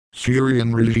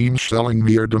Syrian regime shelling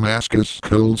near Damascus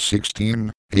kills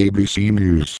 16, ABC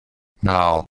News.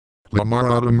 Now. Lamar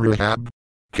Odom rehab.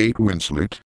 Kate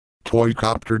Winslet.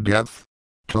 Toycopter death.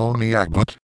 Tony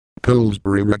Abbott.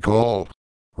 Pillsbury recall.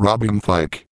 Robin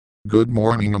Thicke. Good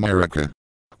Morning America.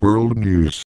 World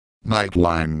News.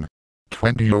 Nightline.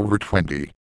 20/20.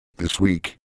 This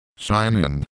week. Sign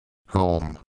in.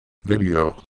 Home.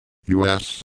 Video.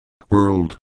 U.S.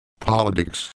 World.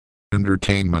 Politics.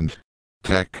 Entertainment.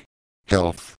 Tech.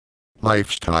 Health.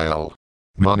 Lifestyle.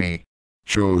 Money.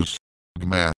 Shows.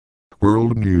 Math.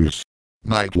 World News.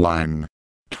 Nightline.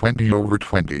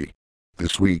 20/20.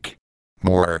 This week.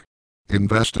 More.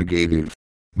 Investigative.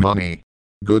 Money.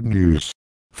 Good news.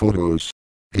 Photos.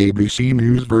 ABC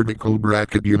News vertical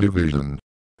bracket Univision.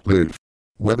 Live.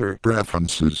 Weather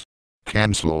preferences.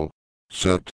 Cancel.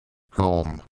 Set.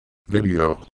 Home.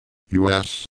 Video.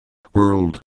 U.S.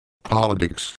 World.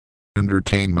 Politics.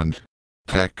 Entertainment.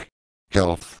 Tech.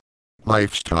 Health.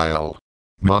 Lifestyle.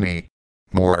 Money.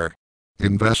 More.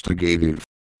 Investigative.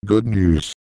 Good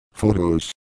news.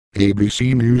 Photos.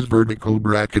 ABC News vertical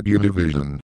bracket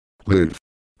Univision. Live.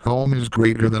 Home is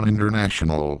greater than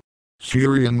international.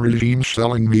 Syrian regime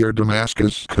shelling near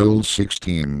Damascus kills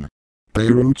 16.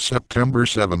 Beirut September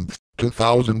 7,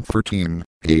 2013,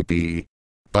 AP.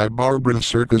 By Barbara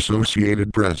Cirque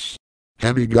Associated Press.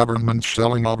 Heavy government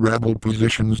shelling of rebel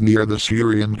positions near the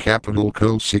Syrian capital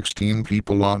killed 16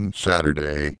 people on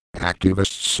Saturday,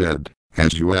 activists said,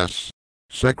 as U.S.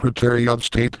 Secretary of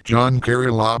State John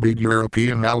Kerry lobbied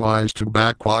European allies to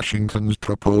back Washington's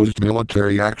proposed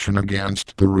military action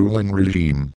against the ruling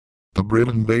regime. The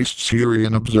Britain-based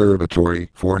Syrian Observatory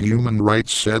for Human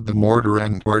Rights said the mortar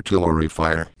and artillery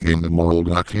fire in the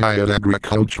Moldakiyat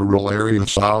agricultural area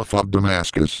south of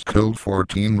Damascus killed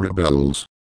 14 rebels.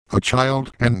 A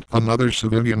child and another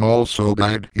civilian also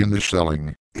died in the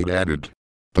shelling, it added.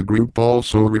 The group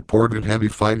also reported heavy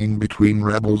fighting between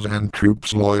rebels and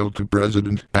troops loyal to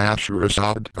President Bashar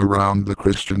Assad around the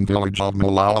Christian village of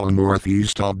Malala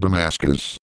northeast of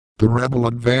Damascus. The rebel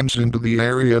advance into the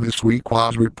area this week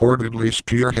was reportedly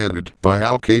spearheaded by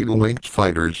al-Qaeda-linked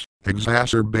fighters,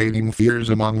 exacerbating fears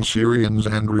among Syrians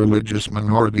and religious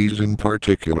minorities in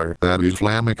particular that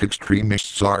Islamic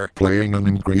extremists are playing an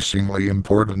increasingly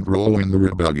important role in the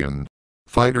rebellion.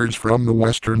 Fighters from the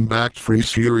Western-backed Free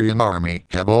Syrian Army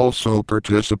have also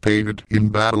participated in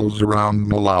battles around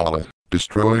Malala,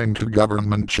 destroying two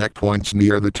government checkpoints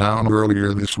near the town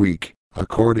earlier this week,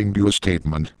 according to a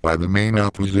statement by the main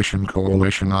opposition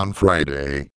coalition on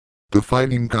Friday. The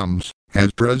fighting comes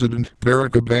as President Barack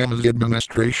Obama's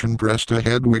administration pressed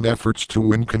ahead with efforts to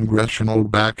win congressional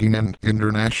backing and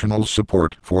international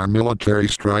support for military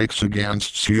strikes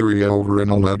against Syria over an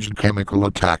alleged chemical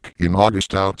attack in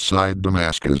August outside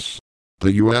Damascus.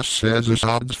 The U.S. says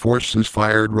Assad's forces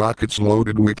fired rockets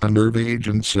loaded with the nerve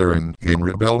agent sarin in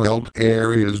rebel-held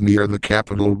areas near the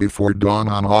capital before dawn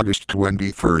on August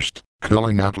 21,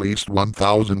 killing at least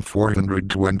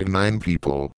 1,429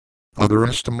 people. Other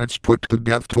estimates put the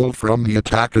death toll from the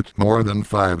attack at more than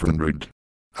 500.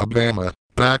 Obama,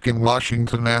 back in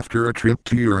Washington after a trip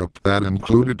to Europe that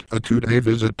included a two-day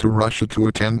visit to Russia to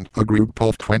attend a Group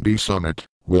of 20 summit,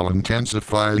 will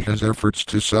intensify his efforts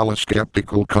to sell a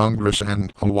skeptical Congress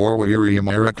and a war-weary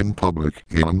American public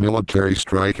in a military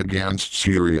strike against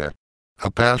Syria. A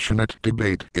passionate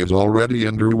debate is already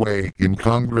underway in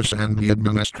Congress and the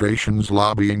administration's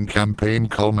lobbying campaign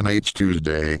culminates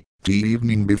Tuesday, the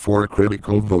evening before a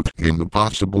critical vote in the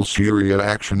possible Syria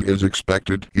action is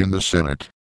expected in the Senate.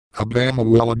 Obama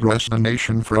will address the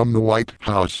nation from the White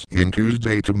House on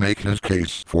Tuesday to make his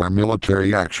case for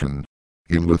military action.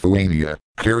 In Lithuania,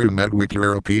 Kerry met with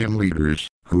European leaders,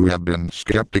 who have been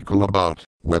skeptical about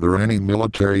whether any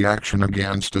military action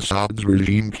against Assad's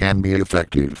regime can be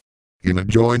effective. In a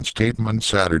joint statement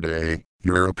Saturday,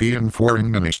 European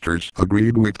foreign ministers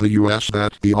agreed with the U.S.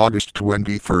 that the August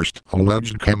 21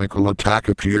 alleged chemical attack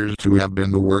appears to have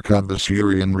been the work of the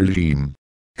Syrian regime.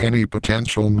 Any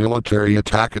potential military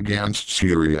attack against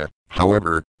Syria,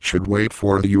 however, should wait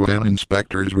for the UN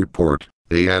inspector's report,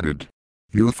 they added.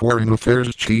 EU Foreign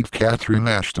Affairs Chief Catherine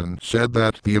Ashton said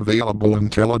that the available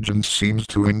intelligence seems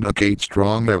to indicate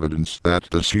strong evidence that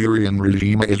the Syrian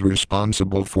regime is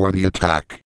responsible for the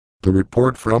attack. The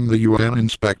report from the UN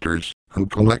inspectors, who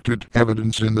collected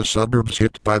evidence in the suburbs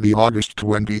hit by the August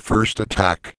 21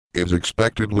 attack, is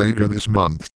expected later this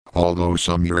month, although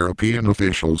some European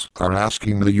officials are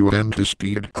asking the UN to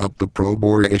speed up the probe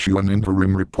or issue an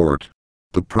interim report.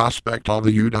 The prospect of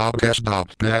the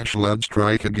U.S.-led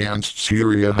strike against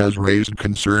Syria has raised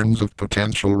concerns of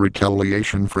potential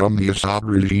retaliation from the Assad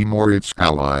regime or its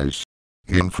allies.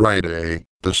 On Friday,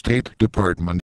 the State Department